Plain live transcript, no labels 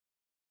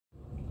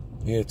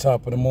Yeah,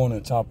 top of the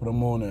morning, top of the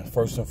morning.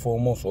 First and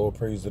foremost, all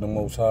praise to the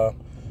Most High.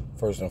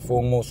 First and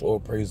foremost,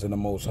 all praise to the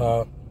Most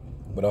High.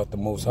 Without the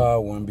Most High, I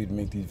wouldn't be able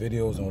to make these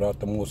videos, and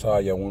without the Most High,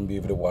 y'all wouldn't be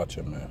able to watch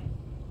them, man.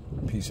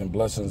 Peace and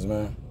blessings,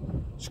 man.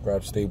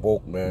 Subscribe, stay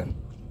woke, man.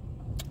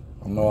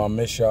 I know I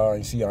miss y'all. I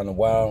ain't see y'all in a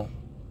while.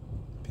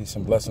 Peace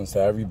and blessings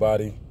to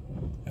everybody.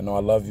 I know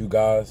I love you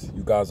guys.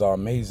 You guys are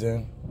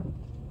amazing.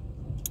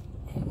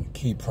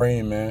 Keep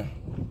praying, man.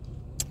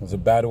 There's a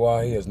battle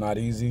out here. It's not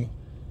easy.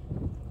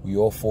 We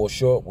all fall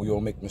short. We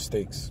all make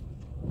mistakes.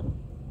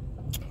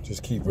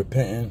 Just keep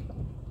repenting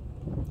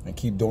and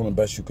keep doing the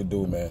best you could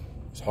do, man.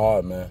 It's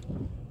hard, man.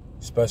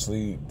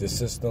 Especially the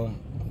system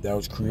that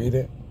was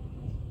created.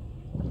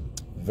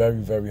 Very,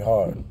 very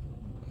hard.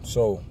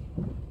 So,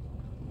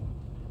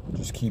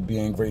 just keep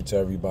being great to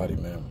everybody,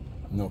 man.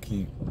 You know,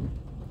 keep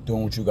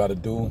doing what you got to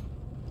do.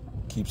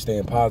 Keep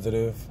staying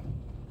positive.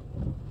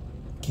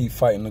 Keep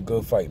fighting the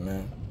good fight,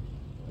 man.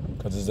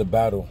 Because it's a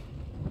battle.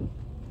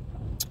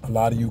 A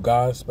lot of you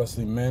guys,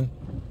 especially men,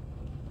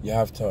 you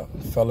have to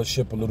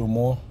fellowship a little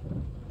more,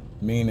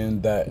 meaning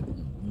that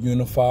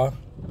unify.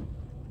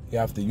 You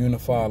have to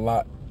unify a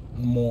lot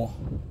more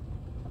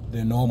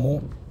than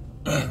normal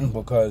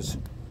because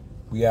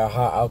we at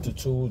high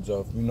altitudes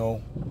of, you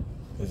know,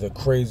 there's a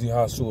crazy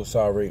high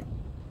suicide rate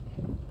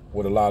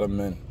with a lot of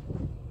men.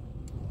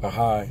 A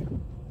high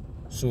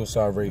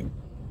suicide rate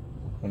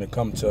when it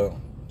comes to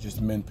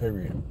just men,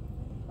 period.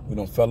 We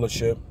don't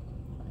fellowship.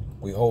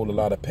 We hold a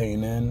lot of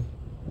pain in.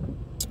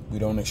 We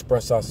don't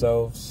express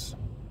ourselves.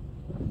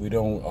 We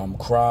don't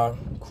cry.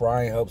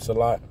 Crying helps a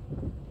lot.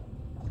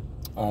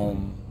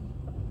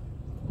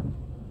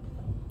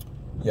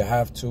 You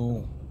have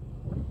to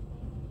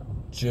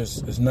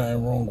just, there's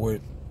nothing wrong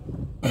with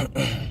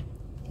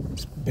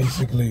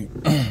basically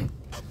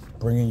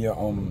bringing your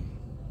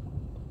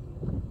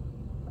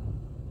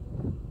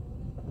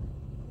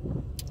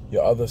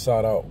other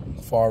side out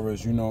as far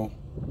as, you know,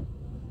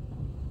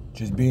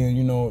 just being,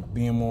 you know,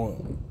 being more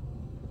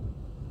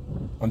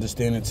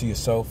understanding to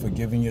yourself,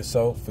 forgiving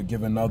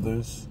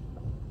others.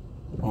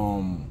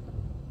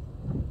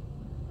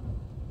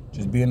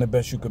 Just being the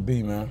best you could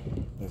be,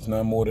 man. There's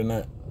nothing more than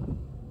that.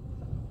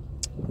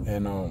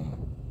 And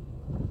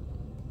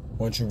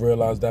once you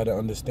realize that and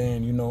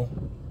understand, you know,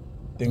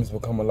 things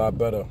become a lot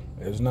better.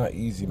 It's not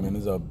easy, man.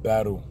 It's a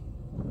battle.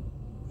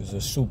 It's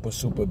a super,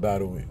 super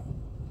battle.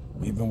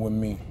 Even with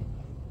me.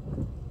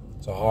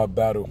 It's a hard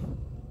battle.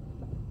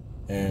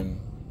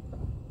 And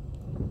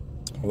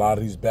a lot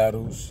of these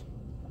battles,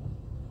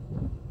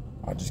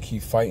 I just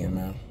keep fighting,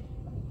 man.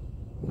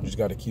 You just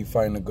got to keep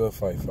fighting the good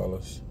fight,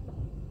 fellas.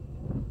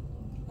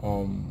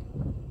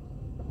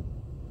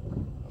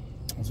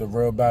 It's a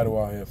real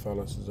battle out here,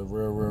 fellas. It's a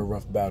real, real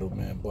rough battle,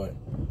 man. But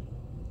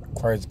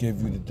Christ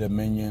gives you the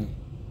dominion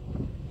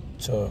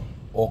to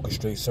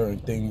orchestrate certain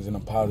things in a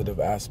positive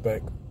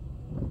aspect.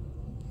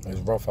 It's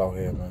rough out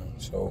here, man.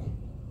 So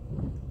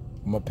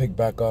I'm going to pick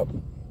back up.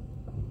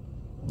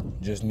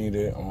 Just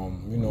needed,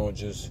 you know,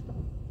 just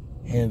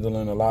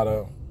handling a lot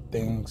of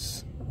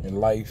things in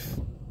life.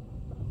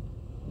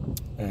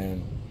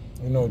 And,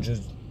 you know,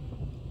 just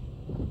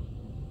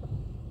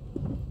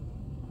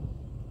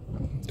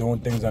doing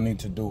things I need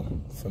to do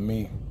for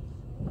me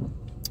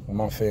and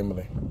my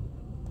family.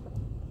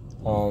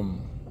 I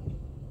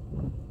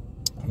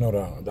know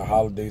the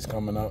holidays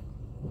coming up.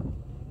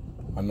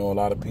 I know a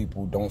lot of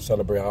people don't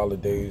celebrate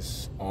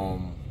holidays.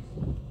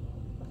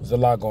 There's a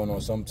lot going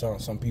on.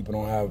 Sometimes some people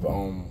don't have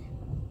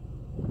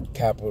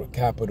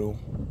capital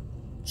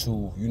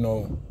to, you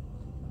know,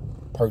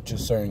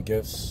 purchase certain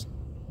gifts.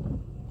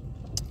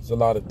 There's a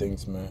lot of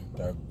things, man,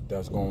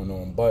 that's going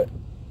on. But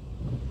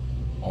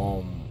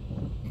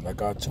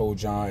like I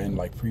told y'all in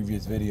like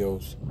previous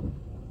videos,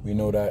 we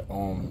know that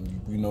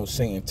we know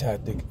Satan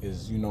tactic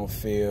is, you know,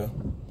 fear,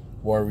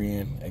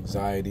 worrying,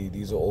 anxiety.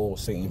 These are all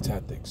Satan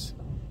tactics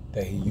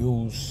that he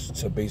used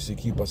to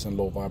basically keep us in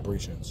low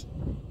vibrations.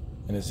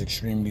 And it's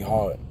extremely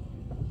hard.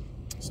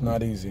 It's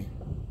not easy.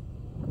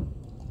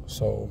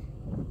 So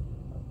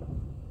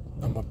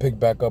I'm gonna pick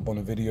back up on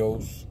the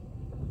videos.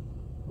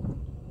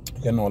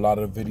 You know, a lot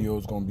of the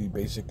videos gonna be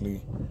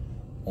basically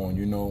on,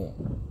 you know,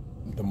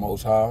 the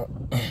Most High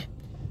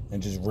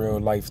and just real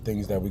life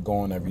things that we go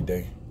on every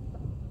day.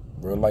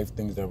 Real life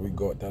things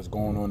that that's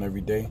going on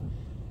every day.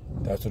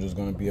 That's what it's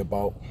gonna be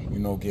about. You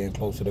know, getting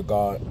closer to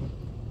God.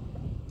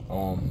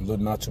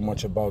 Not too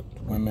much about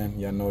women.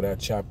 Y'all know that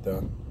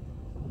chapter.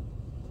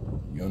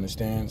 You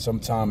understand?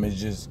 Sometimes it's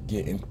just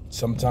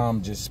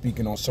sometimes just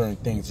speaking on certain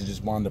things, it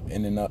just wind up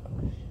ending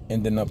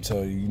up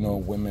to, you know,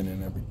 women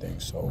and everything.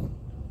 So,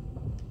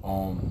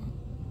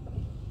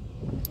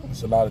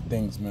 it's a lot of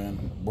things,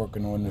 man.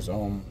 Working on this,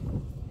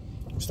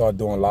 start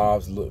doing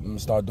lives,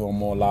 start doing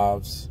more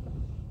lives.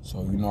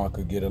 So, you know, I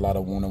could get a lot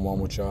of one-on-one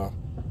with y'all.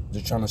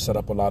 Just trying to set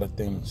up a lot of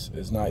things.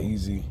 It's not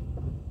easy.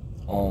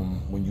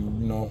 When you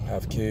know,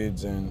 have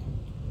kids and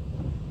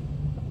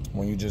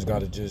when you just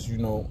gotta you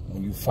know,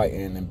 when you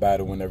fighting and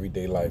battling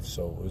everyday life.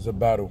 So it's a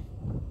battle.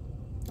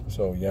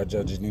 So yeah, I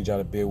just need y'all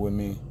to bear with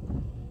me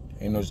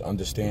just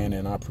understand.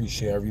 And I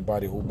appreciate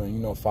everybody who been, you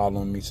know,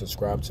 following me,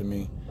 subscribe to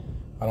me.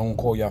 I don't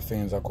call y'all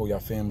fans, I call y'all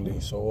family.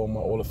 So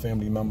all the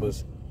family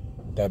members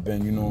that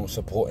been, you know,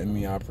 supporting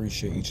me, I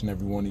appreciate each and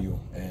every one of you.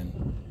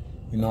 And,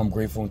 you know, I'm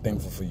grateful and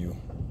thankful for you,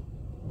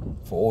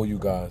 for all you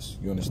guys,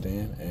 you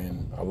understand?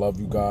 And I love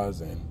you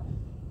guys. And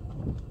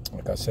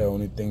like I said,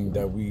 only thing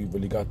that we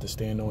really got to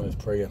stand on is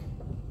prayer.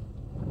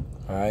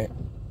 All right?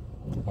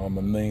 A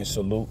million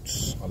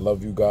salutes. I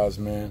love you guys,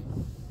 man.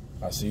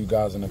 I see you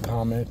guys in the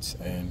comments,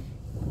 and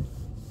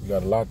we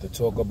got a lot to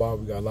talk about.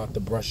 We got a lot to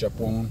brush up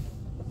on.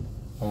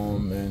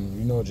 And,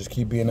 you know, just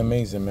keep being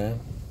amazing, man.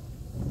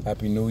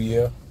 Happy New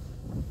Year.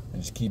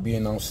 And just keep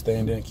being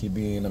outstanding, keep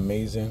being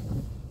amazing.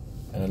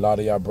 And a lot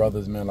of y'all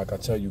brothers, man, like I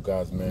tell you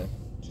guys, man,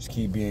 just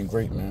keep being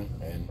great, man.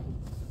 And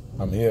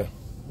I'm here.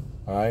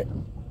 All right?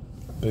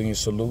 Billion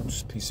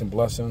salutes, peace and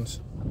blessings.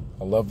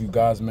 I love you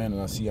guys, man,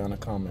 and I'll see you in the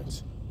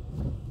comments.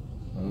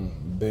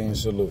 Billion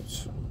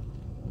salutes.